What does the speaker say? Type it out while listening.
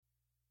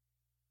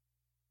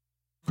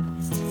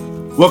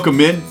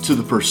Welcome in to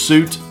the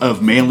Pursuit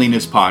of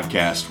Manliness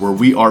podcast, where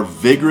we are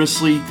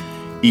vigorously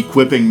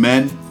equipping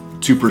men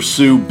to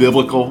pursue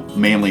biblical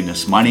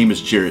manliness. My name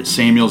is Jarrett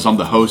Samuels. I'm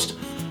the host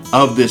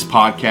of this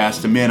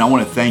podcast. And men, I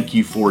want to thank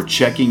you for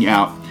checking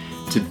out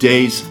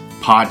today's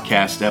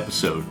podcast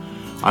episode.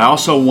 I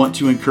also want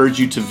to encourage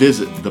you to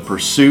visit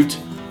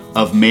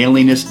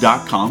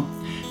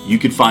thepursuitofmanliness.com. You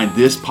can find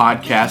this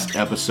podcast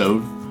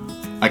episode,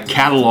 a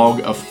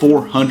catalog of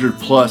 400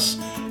 plus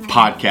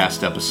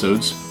podcast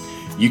episodes.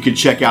 You can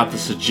check out the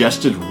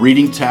suggested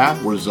reading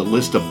tab, where there's a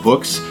list of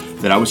books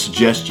that I would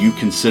suggest you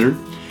consider.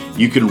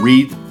 You can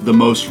read the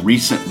most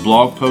recent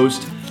blog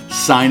post,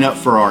 sign up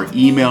for our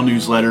email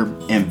newsletter,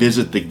 and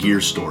visit the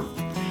gear store.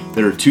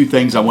 There are two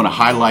things I want to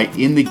highlight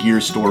in the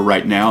gear store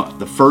right now.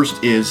 The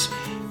first is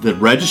the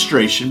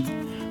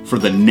registration for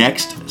the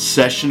next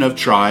session of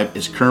Tribe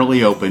is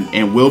currently open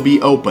and will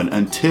be open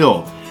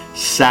until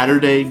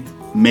Saturday,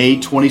 May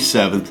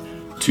 27th,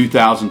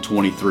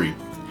 2023.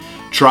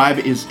 Tribe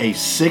is a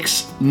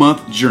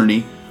 6-month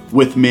journey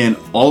with men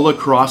all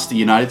across the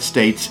United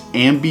States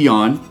and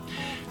beyond.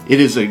 It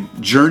is a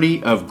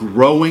journey of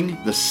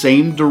growing the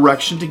same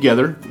direction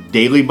together,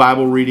 daily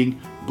Bible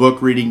reading,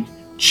 book reading,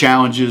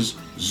 challenges,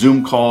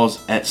 Zoom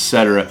calls,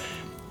 etc.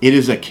 It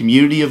is a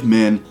community of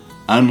men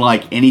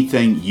unlike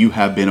anything you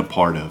have been a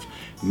part of.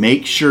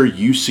 Make sure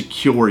you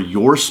secure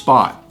your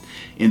spot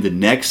in the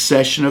next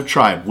session of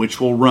Tribe, which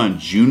will run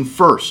June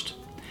 1st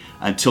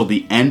until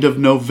the end of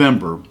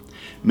November.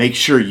 Make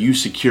sure you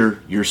secure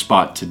your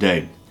spot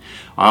today.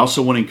 I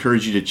also want to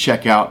encourage you to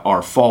check out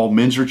our fall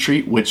men's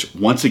retreat, which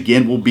once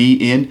again will be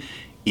in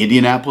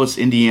Indianapolis,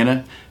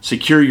 Indiana.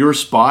 Secure your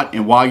spot,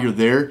 and while you're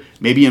there,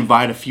 maybe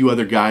invite a few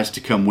other guys to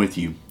come with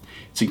you.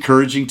 It's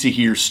encouraging to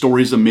hear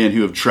stories of men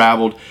who have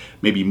traveled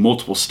maybe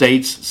multiple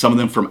states, some of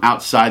them from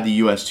outside the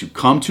U.S., to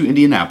come to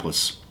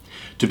Indianapolis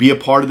to be a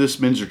part of this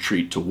men's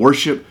retreat, to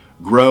worship,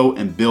 grow,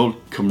 and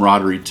build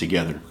camaraderie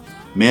together.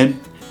 Men,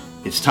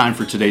 it's time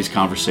for today's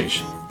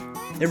conversation.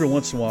 Every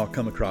once in a while, I'll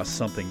come across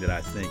something that I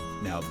think,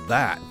 now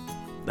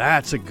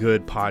that's a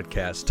good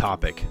podcast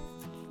topic.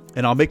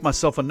 And I'll make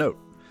myself a note.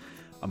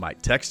 I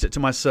might text it to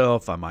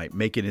myself. I might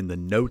make it in the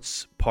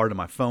notes part of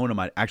my phone. I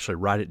might actually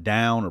write it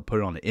down or put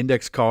it on an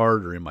index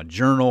card or in my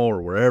journal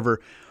or wherever.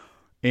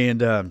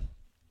 And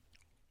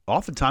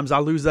oftentimes I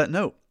lose that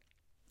note.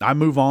 I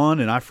move on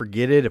and I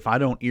forget it. If I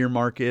don't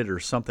earmark it or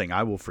something,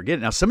 I will forget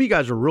it. Now, some of you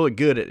guys are really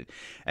good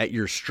at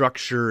your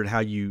structure and how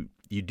you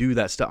do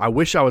that stuff. I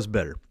wish I was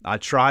better. I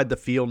tried the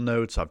field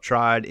notes. I've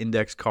tried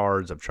index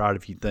cards. I've tried a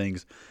few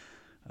things.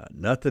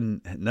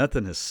 Nothing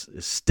is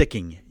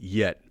sticking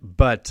yet.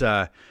 But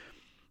I'll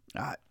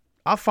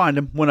find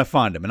them when I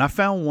find them. And I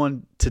found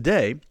one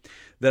today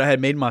that I had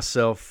made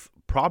myself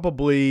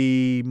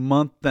probably a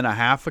month and a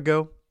half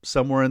ago,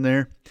 somewhere in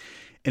there.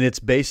 And it's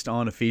based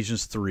on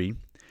Ephesians 3,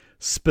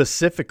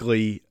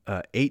 specifically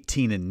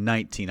 18 and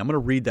 19. I'm going to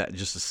read that in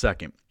just a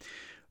second.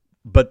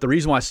 But the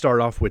reason why I start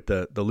off with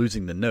the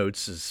losing the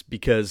notes is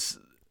because,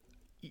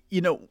 you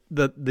know,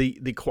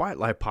 the Quiet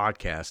Life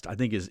podcast, I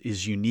think,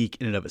 is unique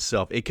in and of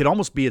itself. It could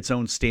almost be its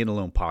own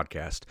standalone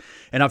podcast.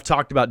 And I've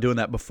talked about doing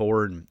that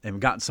before and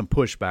gotten some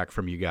pushback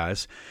from you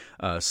guys.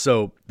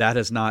 So that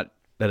has not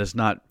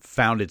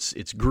found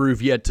its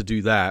groove yet to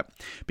do that,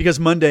 because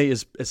Monday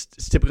is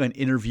typically an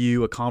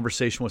interview, a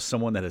conversation with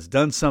someone that has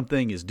done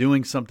something, is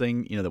doing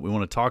something, you know, that we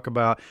want to talk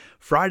about.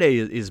 Friday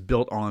is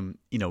built on,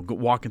 you know,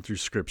 walking through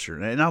Scripture,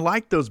 and I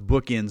like those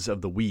bookends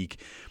of the week.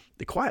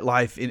 The Quiet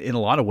Life, in a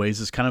lot of ways,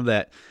 is kind of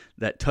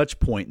that touch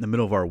point in the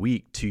middle of our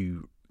week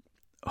to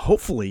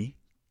hopefully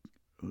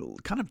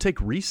kind of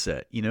take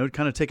reset, you know,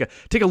 kind of take a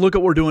look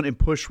at what we're doing and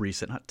push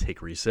reset, not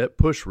take reset,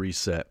 push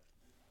reset.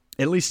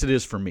 At least it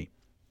is for me.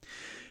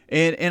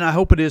 And I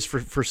hope it is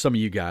for some of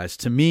you guys.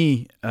 To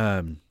me,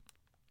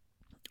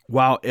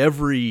 while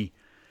every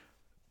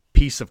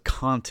piece of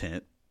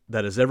content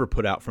that is ever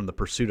put out from the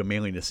Pursuit of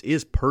Manliness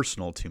is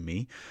personal to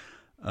me,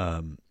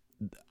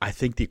 I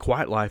think the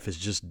Quiet Life is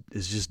just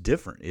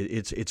different.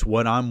 It's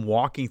what I'm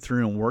walking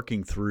through and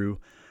working through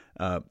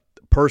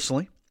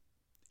personally,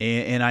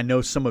 and I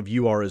know some of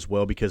you are as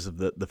well because of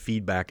the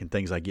feedback and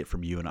things I get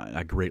from you, and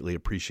I greatly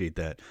appreciate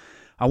that.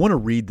 I want to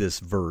read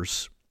this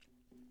verse,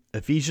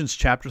 Ephesians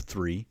chapter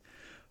 3,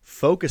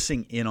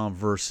 focusing in on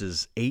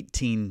verses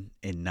 18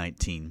 and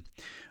 19.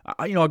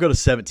 I'll go to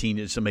 17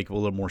 just to make a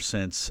little more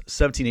sense.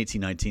 17,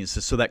 18, 19, it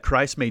says, "So that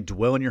Christ may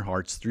dwell in your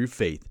hearts through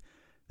faith,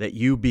 that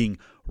you, being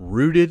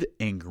rooted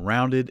and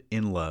grounded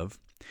in love,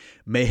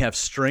 may have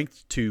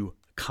strength to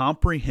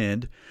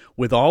comprehend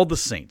with all the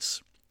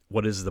saints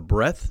what is the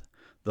breadth,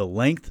 the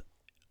length,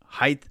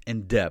 height,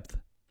 and depth,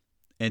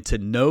 and to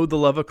know the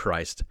love of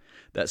Christ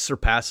that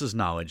surpasses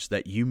knowledge,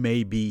 that you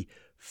may be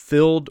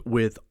filled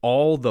with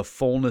all the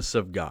fullness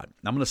of God."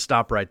 I'm going to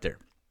stop right there,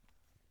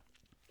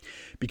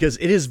 because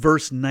it is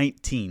verse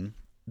 19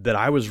 that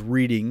I was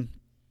reading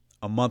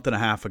a month and a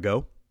half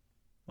ago.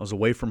 I was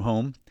away from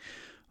home.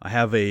 I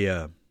have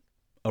a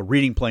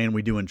reading plan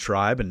we do in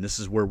Tribe, and this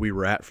is where we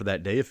were at for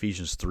that day,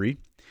 Ephesians 3.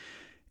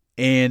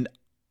 And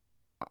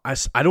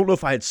I don't know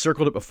if I had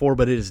circled it before,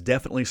 but it is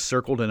definitely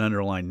circled and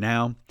underlined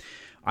now.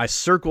 I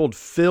circled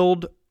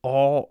filled,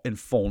 all, and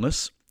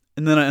fullness,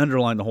 and then I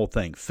underlined the whole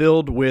thing,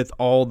 filled with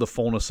all the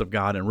fullness of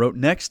God, and wrote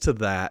next to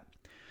that,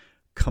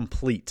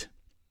 complete.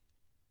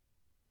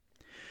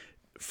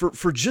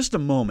 For just a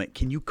moment,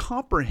 can you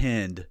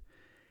comprehend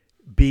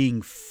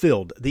being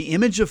filled? The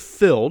image of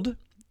filled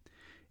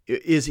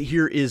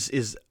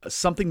is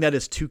something that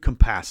is to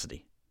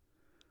capacity.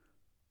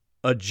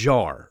 A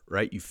jar,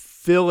 right? You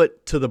fill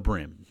it to the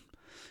brim.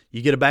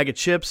 You get a bag of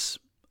chips,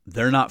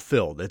 they're not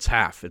filled. It's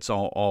half. It's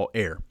all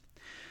air.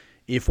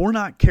 If we're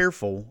not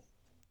careful,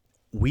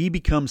 we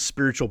become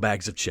spiritual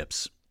bags of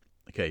chips.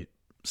 Okay,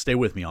 stay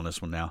with me on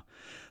this one now.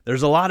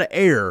 There's a lot of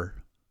air.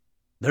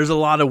 There's a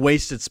lot of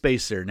wasted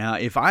space there. Now,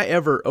 if I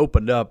ever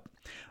opened up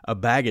a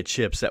bag of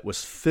chips that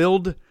was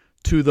filled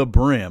to the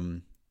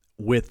brim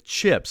with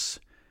chips,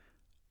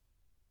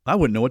 I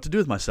wouldn't know what to do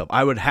with myself.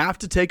 I would have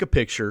to take a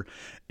picture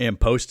and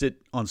post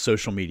it on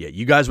social media.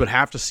 You guys would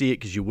have to see it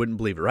because you wouldn't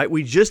believe it, right?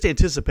 We just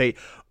anticipate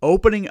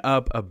opening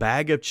up a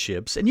bag of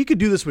chips, and you could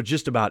do this with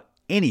just about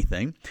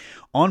anything.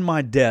 On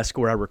my desk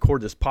where I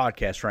record this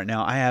podcast right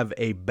now, I have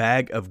a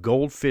bag of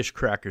goldfish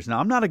crackers. Now,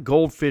 I'm not a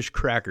goldfish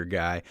cracker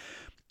guy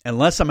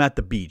unless I'm at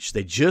the beach.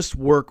 They just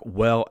work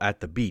well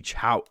at the beach.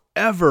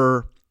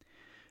 However,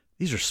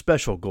 these are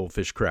special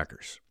goldfish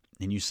crackers.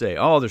 And you say,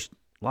 oh, there's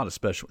a lot of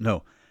special.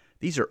 No,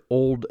 these are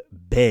Old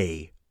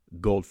Bay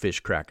goldfish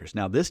crackers.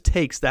 Now, this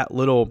takes that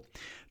little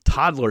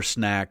toddler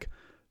snack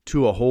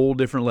to a whole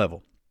different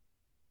level.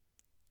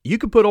 You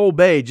could put Old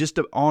Bay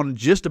on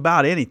just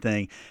about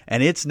anything,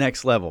 and it's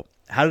next level.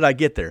 How did I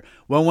get there?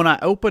 Well, when I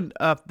opened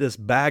up this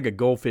bag of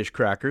goldfish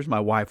crackers, my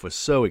wife was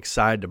so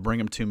excited to bring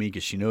them to me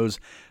because she knows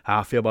how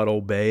I feel about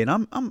Old Bay, and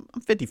I'm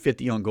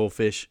 50-50 on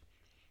goldfish.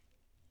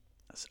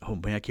 I said, oh,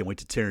 man, I can't wait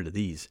to tear into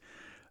these.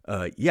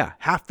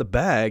 Half the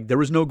bag, there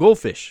was no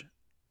goldfish.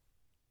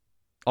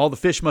 All the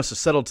fish must have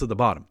settled to the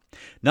bottom.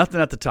 Nothing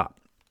at the top.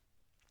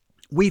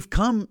 We've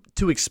come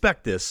to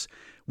expect this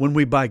when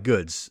we buy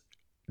goods.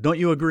 Don't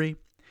you agree?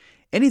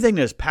 Anything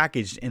that is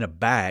packaged in a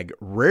bag,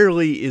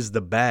 rarely is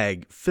the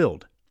bag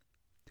filled.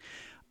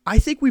 I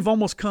think we've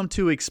almost come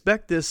to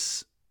expect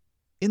this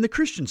in the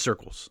Christian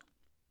circles.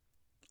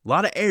 A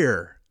lot of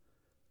air,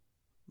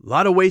 a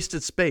lot of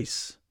wasted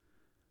space,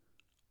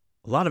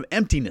 a lot of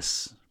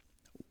emptiness.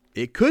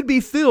 It could be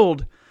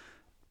filled,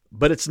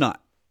 but it's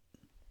not.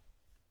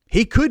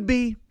 He could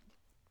be,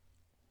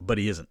 but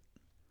he isn't.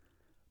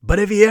 But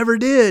if he ever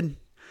did,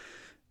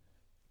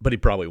 but he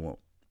probably won't.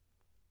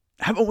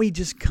 Haven't we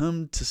just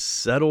come to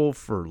settle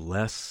for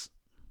less?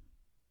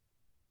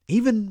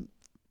 Even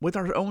with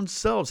our own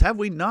selves, have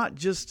we not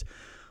just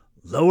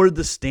lowered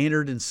the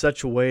standard in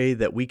such a way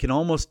that we can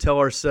almost tell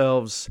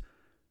ourselves,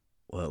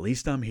 well, at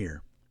least I'm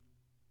here.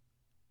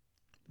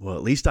 Well,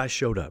 at least I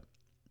showed up.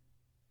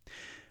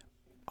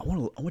 I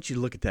want you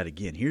to look at that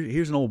again.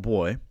 Here's an old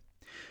boy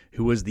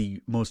who was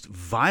the most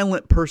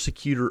violent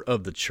persecutor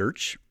of the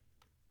church,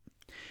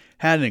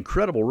 had an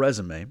incredible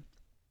resume,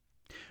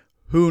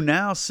 who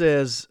now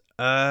says,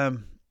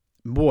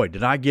 boy,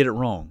 did I get it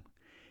wrong.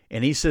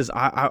 And he says,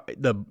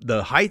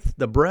 the height,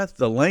 the breadth,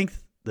 the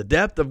length, the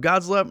depth of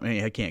God's love,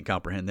 I can't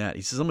comprehend that.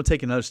 He says, I'm going to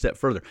take another step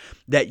further.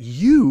 That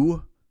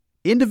you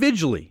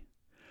individually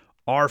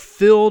are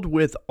filled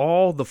with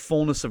all the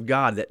fullness of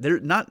God, that they're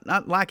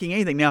not lacking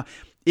anything. Now,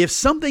 if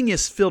something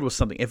is filled with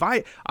something, if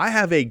I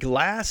have a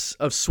glass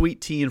of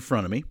sweet tea in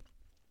front of me,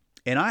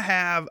 and I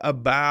have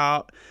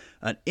about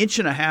 1.5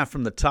 inches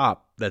from the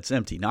top that's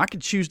empty. Now, I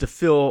could choose to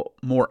fill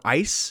more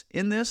ice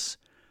in this.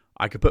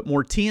 I could put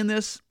more tea in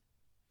this.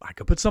 I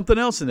could put something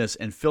else in this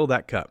and fill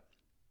that cup.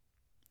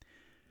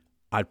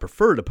 I'd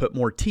prefer to put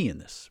more tea in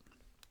this.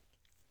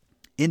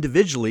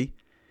 Individually,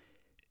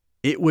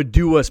 it would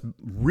do us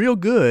real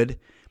good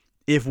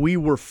if we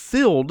were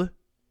filled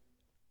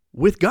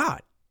with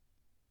God.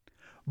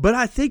 But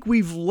I think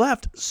we've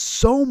left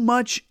so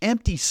much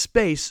empty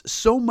space,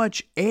 so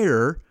much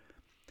air,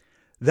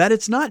 that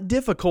it's not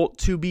difficult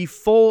to be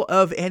full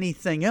of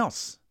anything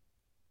else.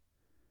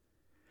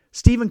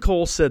 Stephen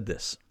Cole said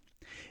this.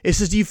 It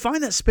says, do you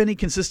find that spending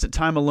consistent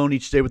time alone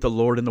each day with the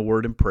Lord in the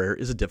Word and prayer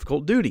is a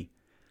difficult duty?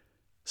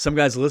 Some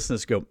guys listen to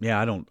this go, yeah,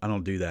 I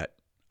don't do that.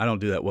 I don't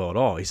do that well at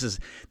all. He says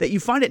that you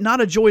find it not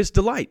a joyous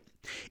delight.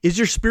 Is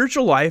your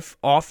spiritual life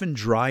often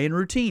dry and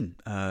routine?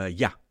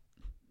 Yeah.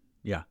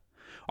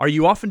 Are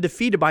you often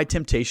defeated by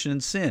temptation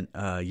and sin?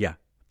 Yeah.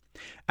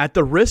 At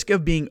the risk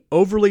of being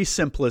overly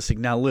simplistic,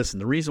 now listen,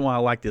 the reason why I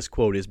like this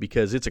quote is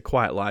because it's a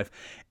quiet life,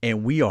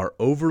 and we are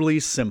overly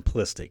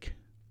simplistic.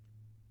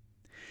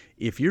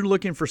 If you're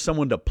looking for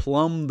someone to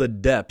plumb the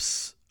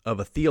depths of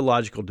a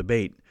theological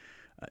debate,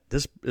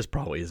 this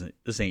probably isn't.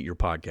 This ain't your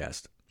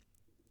podcast.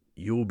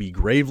 You will be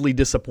gravely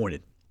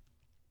disappointed.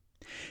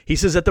 He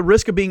says, at the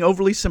risk of being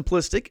overly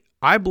simplistic,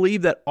 I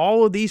believe that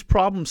all of these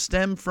problems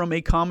stem from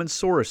a common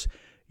source.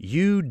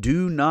 You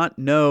do not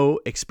know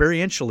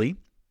experientially,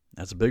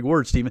 that's a big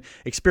word, Stephen,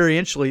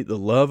 experientially the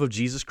love of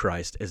Jesus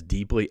Christ as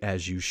deeply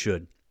as you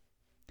should.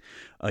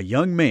 A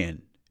young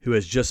man who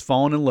has just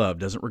fallen in love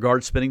doesn't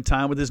regard spending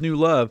time with his new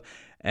love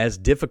as a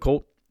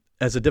difficult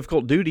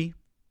duty.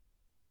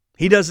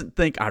 He doesn't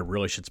think, I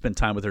really should spend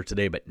time with her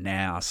today, but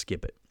I'll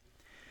skip it.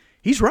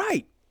 He's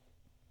right.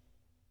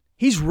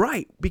 He's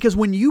right. Because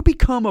when you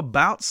become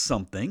about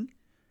something,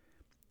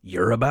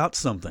 you're about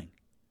something.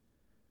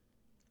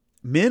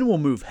 Men will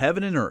move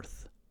heaven and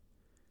earth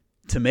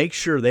to make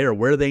sure they are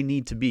where they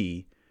need to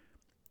be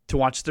to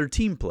watch their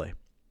team play.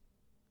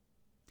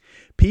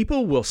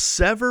 People will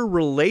sever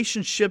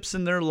relationships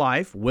in their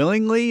life,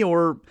 willingly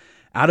or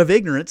out of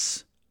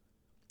ignorance,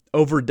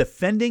 over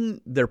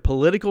defending their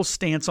political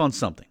stance on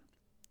something.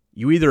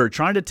 You either are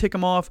trying to tick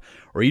them off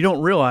or you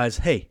don't realize,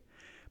 hey,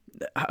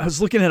 I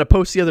was looking at a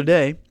post the other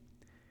day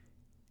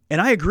and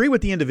I agree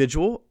with the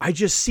individual. I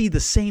just see the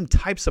same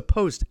types of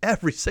posts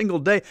every single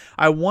day.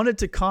 I wanted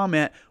to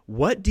comment,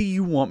 what do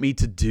you want me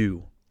to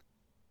do?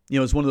 You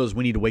know, it's one of those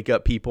we need to wake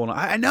up people. And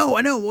I know.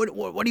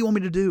 What do you want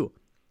me to do?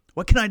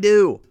 What can I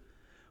do?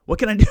 What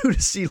can I do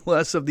to see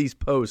less of these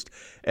posts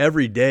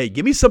every day?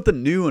 Give me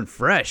something new and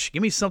fresh.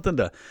 Give me something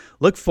to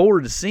look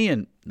forward to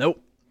seeing.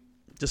 Nope.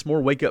 Just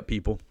more wake up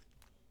people.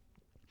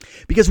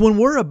 Because when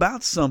we're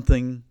about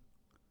something,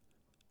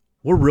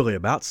 we're really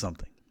about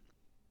something.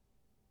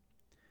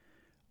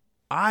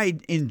 I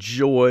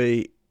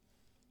enjoy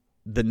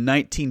the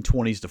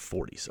 1920s to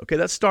 40s. Okay,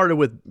 that started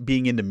with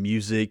being into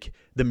music,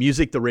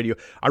 the radio.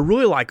 I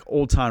really like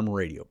old-time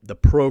radio, the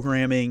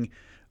programming,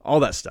 all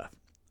that stuff.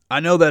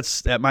 I know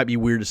that might be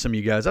weird to some of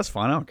you guys. That's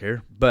fine. I don't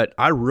care. But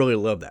I really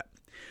love that.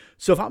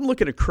 So if I'm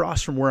looking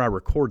across from where I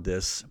record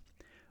this,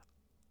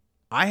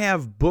 I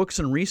have books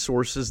and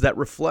resources that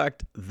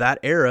reflect that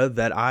era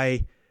that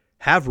I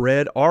have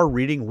read, are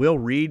reading, will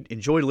read,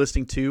 enjoy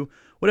listening to,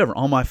 whatever.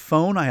 On my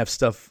phone, I have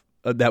stuff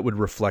that would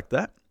reflect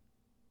that.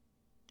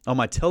 On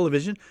my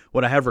television,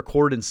 what I have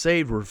recorded and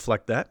saved will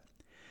reflect that.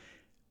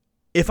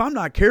 If I'm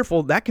not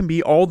careful, that can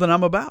be all that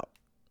I'm about.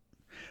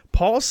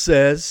 Paul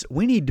says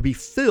we need to be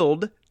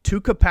filled to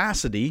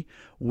capacity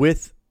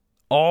with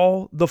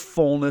all the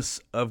fullness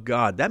of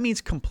God. That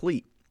means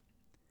complete.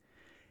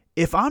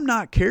 If I'm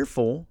not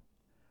careful,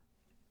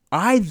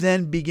 I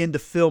then begin to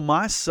fill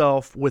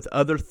myself with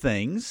other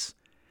things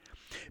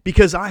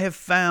because I have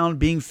found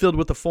being filled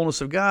with the fullness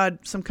of God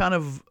some kind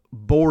of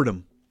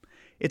boredom.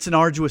 It's an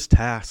arduous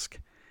task.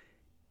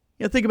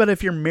 You know, think about it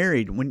if you're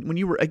married. When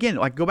you were, again,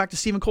 like go back to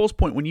Stephen Cole's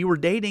point, when you were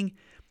dating,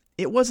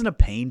 it wasn't a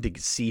pain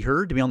to see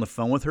her, to be on the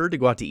phone with her, to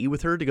go out to eat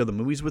with her, to go to the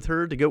movies with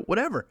her, to go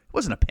whatever. It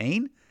wasn't a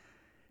pain.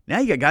 Now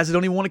you got guys that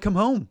don't even want to come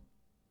home.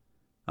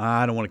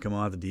 I don't want to come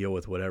home, I have to deal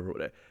with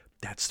whatever.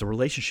 That's the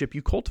relationship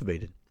you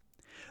cultivated.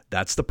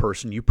 That's the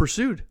person you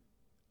pursued.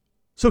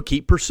 So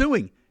keep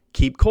pursuing.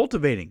 Keep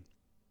cultivating.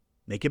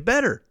 Make it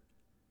better.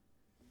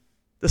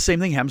 The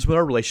same thing happens with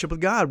our relationship with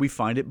God. We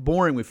find it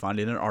boring. We find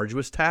it an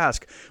arduous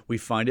task. We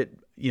find it,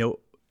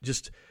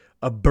 just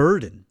a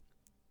burden.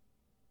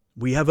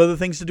 We have other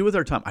things to do with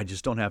our time. I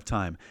just don't have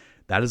time.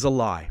 That is a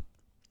lie.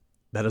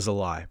 That is a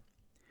lie.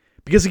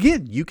 Because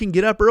again, you can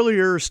get up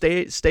earlier or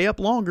stay up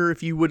longer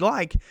if you would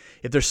like.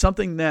 If there's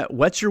something that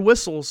wets your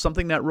whistle,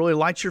 something that really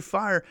lights your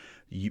fire,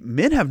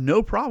 men have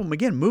no problem,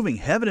 again, moving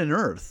heaven and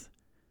earth.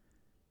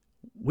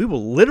 We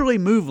will literally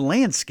move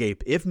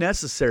landscape, if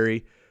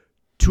necessary,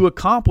 to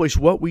accomplish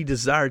what we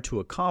desire to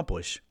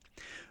accomplish.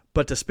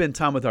 But to spend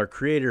time with our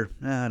Creator,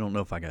 I don't know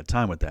if I got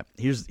time with that.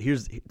 Here's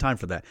time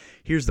for that.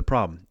 Here's the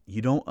problem.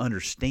 You don't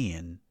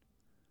understand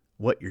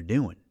what you're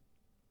doing.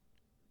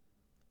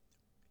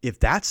 If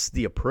that's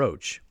the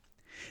approach,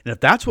 and if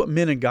that's what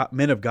men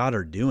of God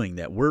are doing,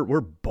 that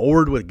we're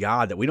bored with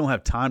God, that we don't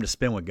have time to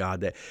spend with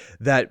God,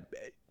 that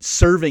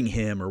serving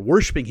Him or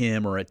worshiping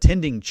Him or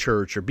attending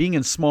church or being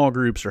in small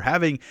groups or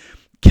having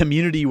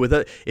community with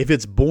it, if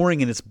it's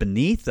boring and it's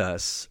beneath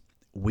us,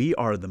 we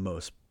are the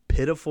most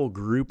pitiful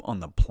group on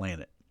the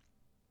planet.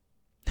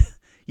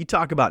 You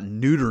talk about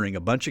neutering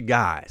a bunch of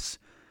guys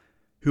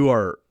who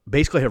are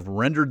basically have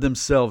rendered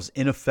themselves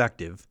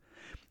ineffective.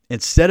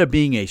 Instead of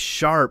being a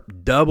sharp,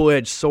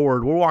 double-edged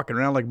sword, we're walking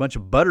around like a bunch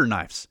of butter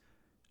knives.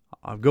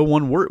 I'll go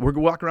one word. We're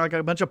walking around like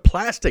a bunch of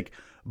plastic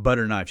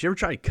butter knives. You ever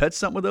try to cut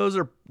something with those?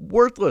 They're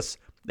worthless.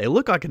 They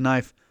look like a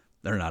knife.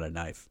 They're not a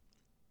knife.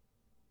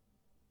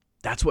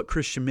 That's what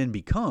Christian men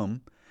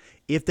become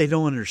if they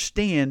don't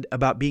understand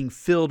about being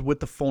filled with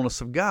the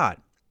fullness of God.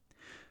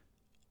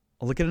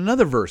 I'll look at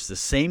another verse. The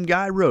same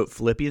guy wrote,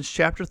 Philippians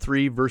chapter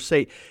 3, verse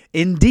 8.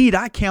 Indeed,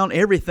 I count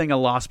everything a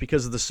loss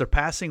because of the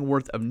surpassing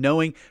worth of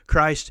knowing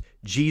Christ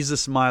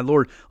Jesus my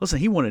Lord. Listen,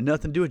 he wanted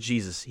nothing to do with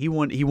Jesus. He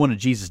wanted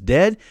Jesus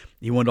dead.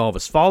 He wanted all of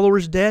his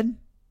followers dead.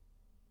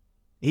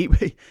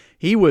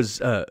 He was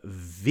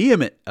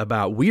vehement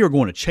about, we are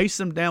going to chase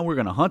them down. We're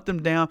going to hunt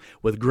them down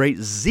with great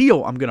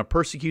zeal. I'm going to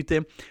persecute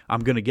them.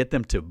 I'm going to get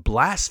them to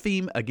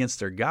blaspheme against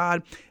their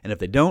God. And if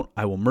they don't,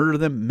 I will murder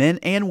them, men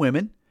and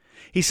women.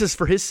 He says,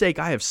 for his sake,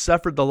 I have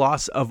suffered the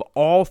loss of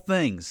all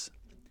things.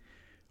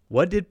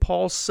 What did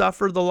Paul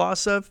suffer the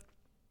loss of?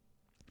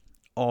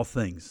 All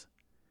things.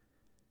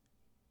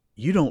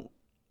 You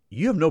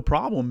have no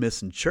problem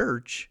missing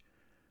church,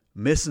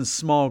 missing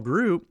small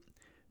group,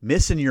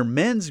 missing your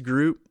men's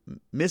group,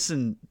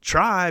 missing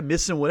tribe,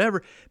 missing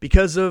whatever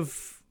because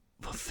of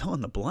fill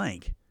in the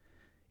blank.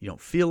 You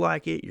don't feel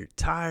like it. You're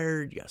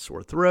tired. You got a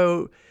sore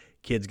throat.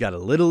 Kid's got a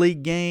Little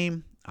League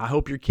game. I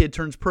hope your kid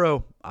turns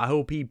pro. I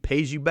hope he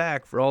pays you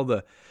back for all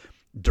the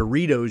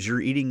Doritos you're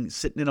eating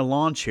sitting in a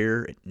lawn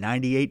chair at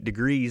 98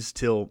 degrees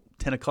till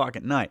 10 o'clock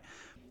at night.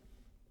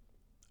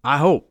 I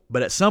hope.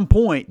 But at some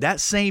point, that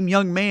same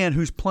young man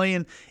who's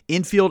playing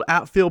infield,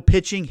 outfield,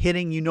 pitching,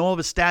 hitting, you know all of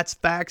his stats,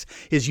 facts,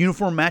 his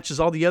uniform matches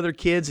all the other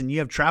kids, and you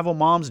have travel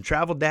moms and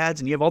travel dads,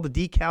 and you have all the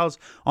decals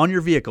on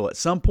your vehicle. At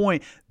some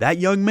point, that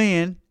young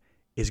man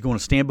is going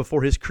to stand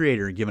before his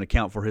Creator and give an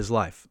account for his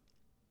life.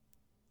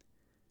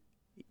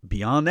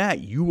 Beyond that,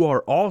 you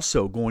are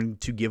also going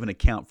to give an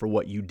account for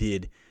what you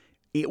did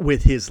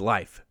with his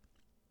life,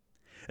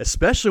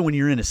 especially when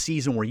you're in a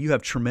season where you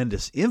have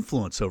tremendous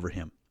influence over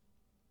him.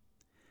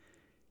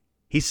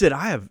 He said,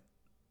 I have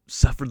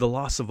suffered the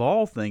loss of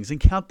all things and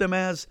count them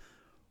as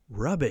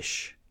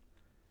rubbish.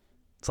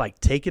 It's like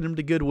taking them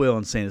to Goodwill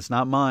and saying, it's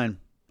not mine.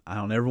 I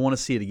don't ever want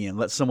to see it again.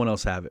 Let someone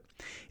else have it.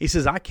 He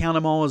says, I count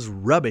them all as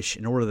rubbish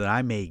in order that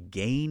I may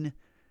gain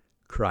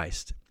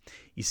Christ.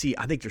 You see,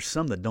 I think there's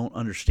some that don't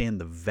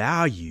understand the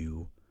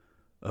value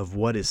of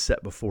what is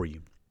set before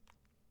you.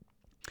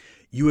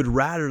 You would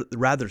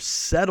rather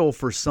settle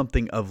for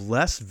something of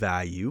less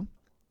value,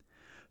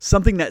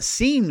 something that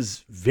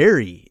seems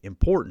very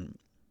important,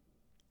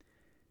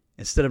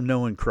 instead of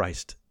knowing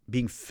Christ,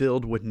 being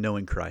filled with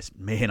knowing Christ.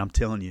 Man, I'm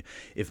telling you,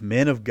 if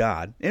men of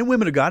God and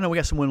women of God, I know we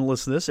got some women to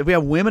listen to this. If we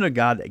have women of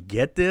God that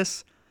get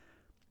this,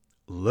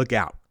 look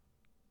out.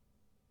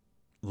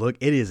 Look,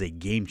 it is a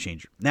game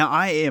changer. Now,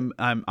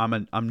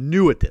 I'm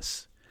new at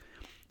this,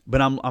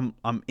 but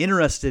I'm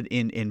interested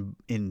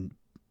in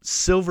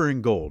silver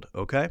and gold.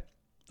 Okay,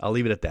 I'll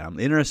leave it at that. I'm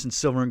interested in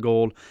silver and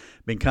gold.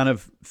 Been kind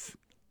of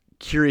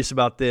curious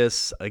about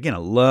this. Again, I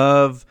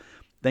love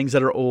things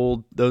that are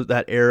old,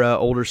 that era,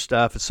 older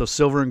stuff. So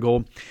silver and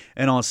gold.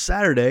 And on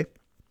Saturday,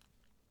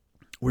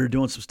 we were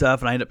doing some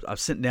stuff, and I was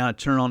sitting down and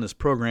turn on this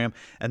program,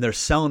 and they're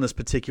selling this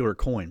particular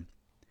coin.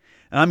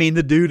 And I mean,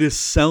 the dude is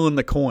selling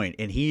the coin,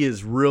 and he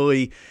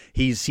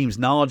seems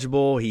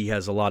knowledgeable. He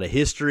has a lot of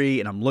history,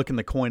 and I'm looking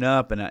the coin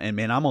up, and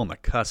man, I'm on the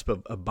cusp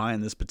of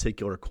buying this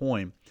particular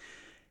coin.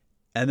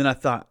 And then I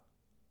thought,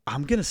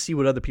 I'm going to see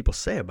what other people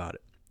say about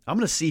it. I'm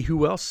going to see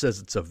who else says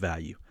it's of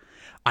value.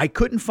 I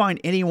couldn't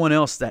find anyone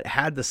else that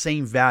had the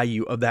same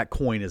value of that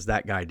coin as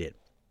that guy did.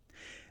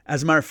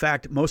 As a matter of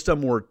fact, most of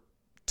them were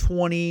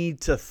 $20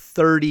 to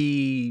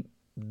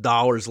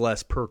 $30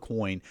 less per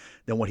coin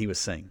than what he was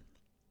saying.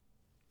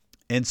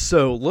 And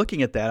so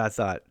looking at that, I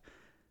thought,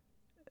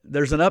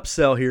 there's an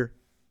upsell here.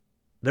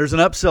 There's an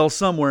upsell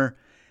somewhere.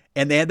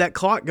 And they had that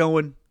clock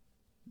going.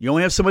 You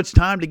only have so much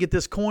time to get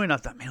this coin. I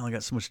thought, man, I only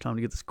got so much time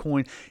to get this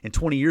coin. And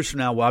 20 years from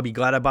now, well, I'll be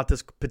glad I bought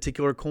this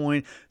particular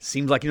coin.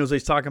 Seems like he knows what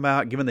he's talking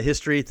about, given the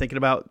history, thinking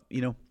about,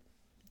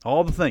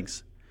 all the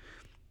things.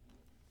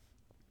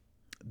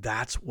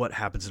 That's what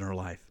happens in our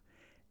life.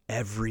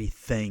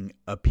 Everything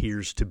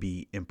appears to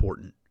be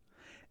important.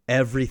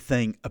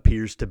 Everything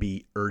appears to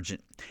be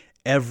urgent.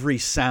 Every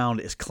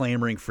sound is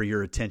clamoring for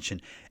your attention.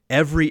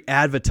 Every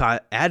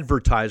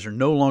advertiser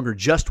no longer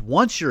just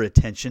wants your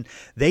attention.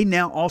 They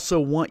now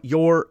also want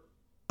your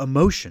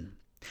emotion.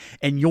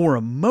 And your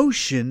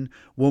emotion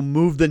will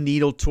move the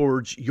needle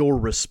towards your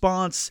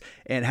response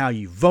and how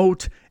you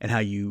vote and how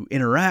you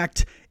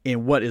interact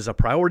and what is a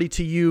priority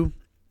to you.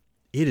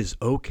 It is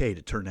okay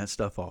to turn that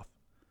stuff off.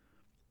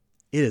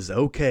 It is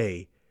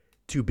okay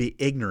to be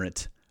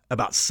ignorant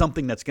about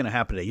something that's going to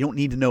happen today. You don't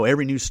need to know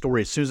every news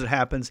story as soon as it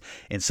happens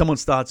and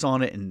someone's thoughts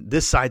on it, and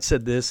this side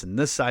said this and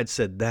this side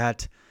said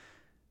that.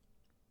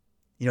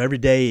 Every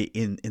day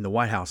in the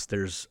White House,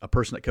 there's a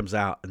person that comes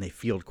out and they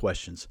field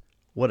questions.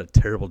 What a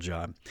terrible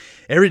job.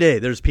 Every day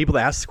there's people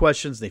that ask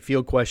questions, they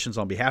field questions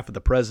on behalf of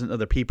the president,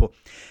 other people.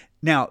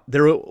 Now, I'm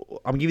going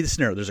to give you the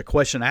scenario. There's a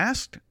question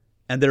asked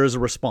and there is a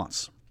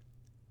response.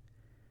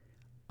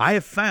 I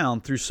have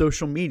found through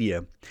social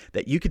media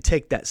that you could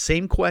take that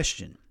same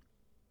question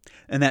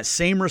and that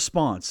same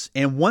response,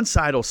 and one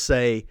side will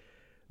say,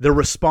 the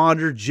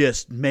responder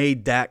just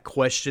made that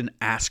question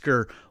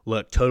asker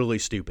look totally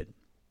stupid.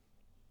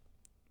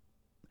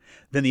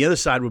 Then the other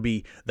side would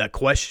be, the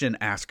question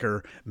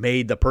asker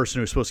made the person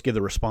who was supposed to give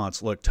the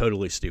response look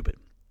totally stupid.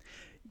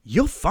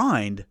 You'll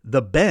find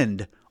the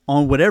bend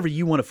on whatever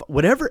you want to,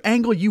 whatever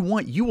angle you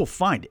want, you will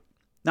find it.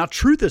 Now,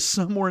 truth is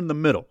somewhere in the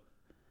middle.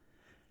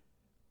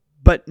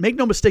 But make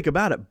no mistake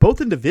about it,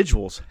 both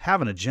individuals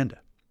have an agenda.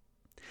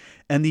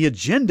 And the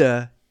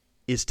agenda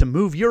is to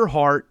move your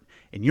heart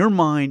and your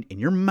mind and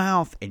your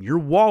mouth and your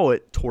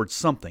wallet towards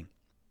something.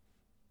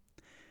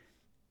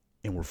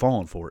 And we're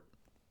falling for it.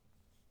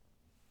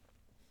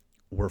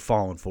 We're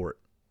falling for it.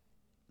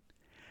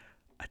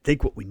 I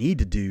think what we need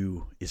to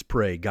do is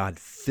pray, God,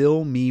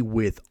 fill me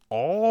with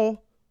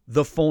all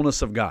the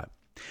fullness of God.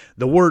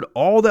 The word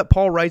all that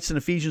Paul writes in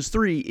Ephesians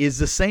 3 is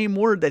the same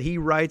word that he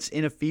writes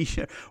in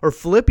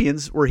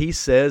Philippians, where he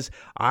says,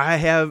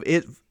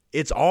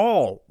 it's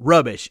all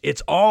rubbish.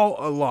 It's all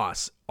a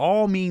loss.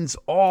 All means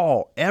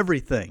all,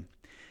 everything.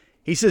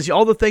 He says,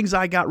 all the things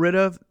I got rid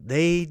of,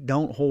 they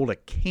don't hold a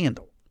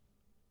candle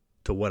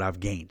to what I've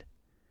gained.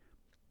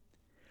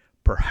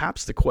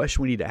 Perhaps the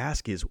question we need to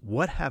ask is,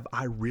 what have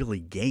I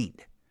really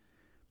gained?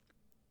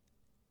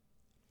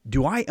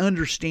 Do I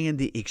understand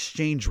the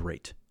exchange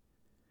rate?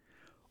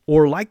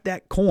 Or like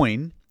that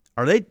coin,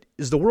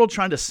 is the world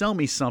trying to sell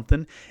me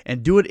something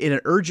and do it in an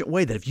urgent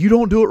way that if you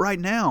don't do it right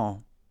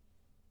now,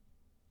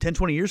 10,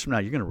 20 years from now,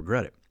 you're going to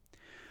regret it?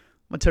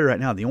 I'm going to tell you right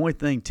now, the only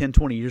thing 10,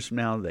 20 years from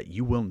now that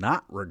you will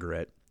not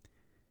regret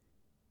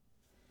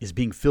is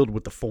being filled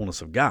with the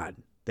fullness of God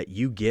that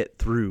you get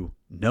through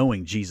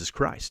knowing Jesus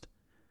Christ.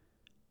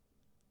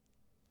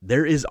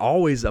 There is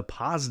always a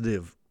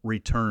positive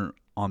return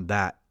on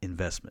that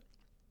investment.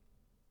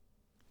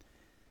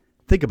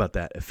 Think about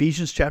that.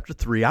 Ephesians chapter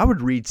 3, I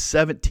would read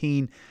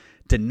 17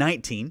 to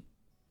 19,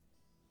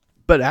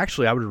 but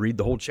actually I would read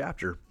the whole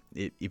chapter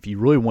if you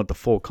really want the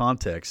full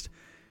context.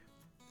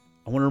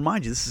 I want to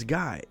remind you, this is a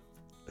guy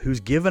who's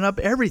given up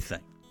everything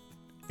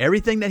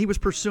that he was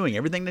pursuing,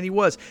 everything that he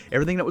was,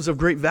 everything that was of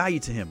great value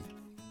to him,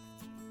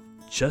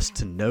 just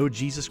to know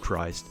Jesus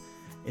Christ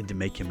and to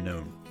make him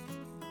known.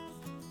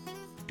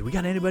 Do we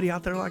got anybody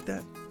out there like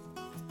that?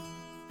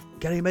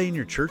 Got anybody in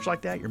your church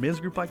like that, your men's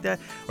group like that?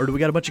 Or do we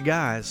got a bunch of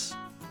guys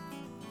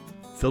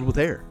filled with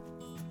air?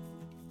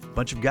 A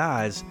bunch of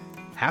guys,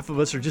 half of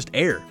us are just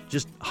air,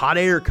 just hot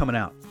air coming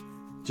out.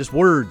 Just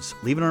words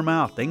leaving our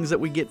mouth, things that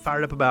we get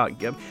fired up about,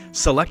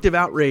 selective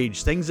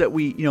outrage, things that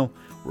we're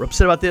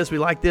upset about this, we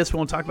like this, we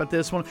want to talk about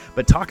this one,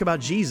 but talk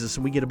about Jesus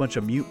and we get a bunch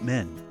of mute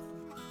men.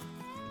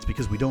 It's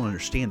because we don't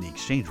understand the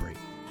exchange rate.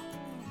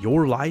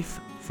 Your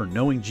life for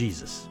knowing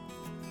Jesus,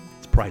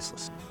 it's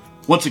priceless.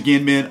 Once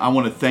again, men, I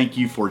want to thank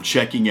you for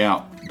checking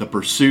out the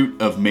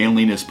Pursuit of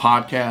Manliness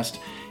podcast.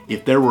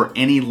 If there were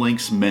any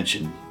links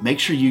mentioned, make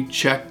sure you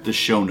check the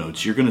show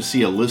notes. You're going to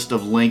see a list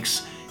of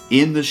links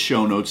in the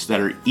show notes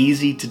that are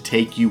easy to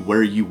take you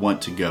where you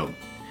want to go.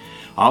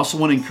 I also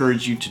want to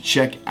encourage you to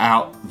check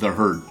out The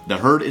Herd. The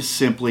Herd is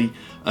simply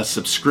a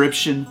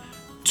subscription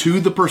to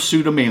the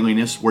Pursuit of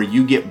Manliness where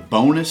you get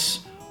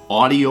bonus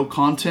audio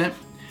content.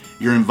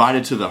 You're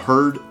invited to the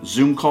Herd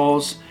Zoom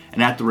calls,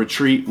 and at the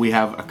retreat, we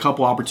have a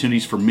couple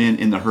opportunities for men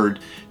in the Herd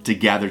to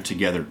gather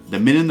together. The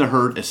men in the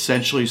Herd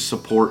essentially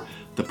support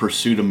the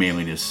Pursuit of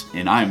Manliness,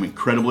 and I am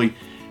incredibly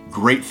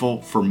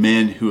grateful for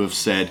men who have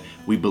said,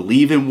 we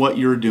believe in what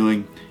you're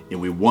doing and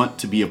we want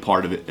to be a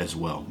part of it as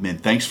well. Men,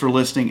 thanks for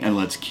listening, and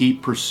let's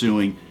keep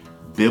pursuing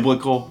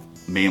biblical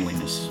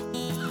manliness.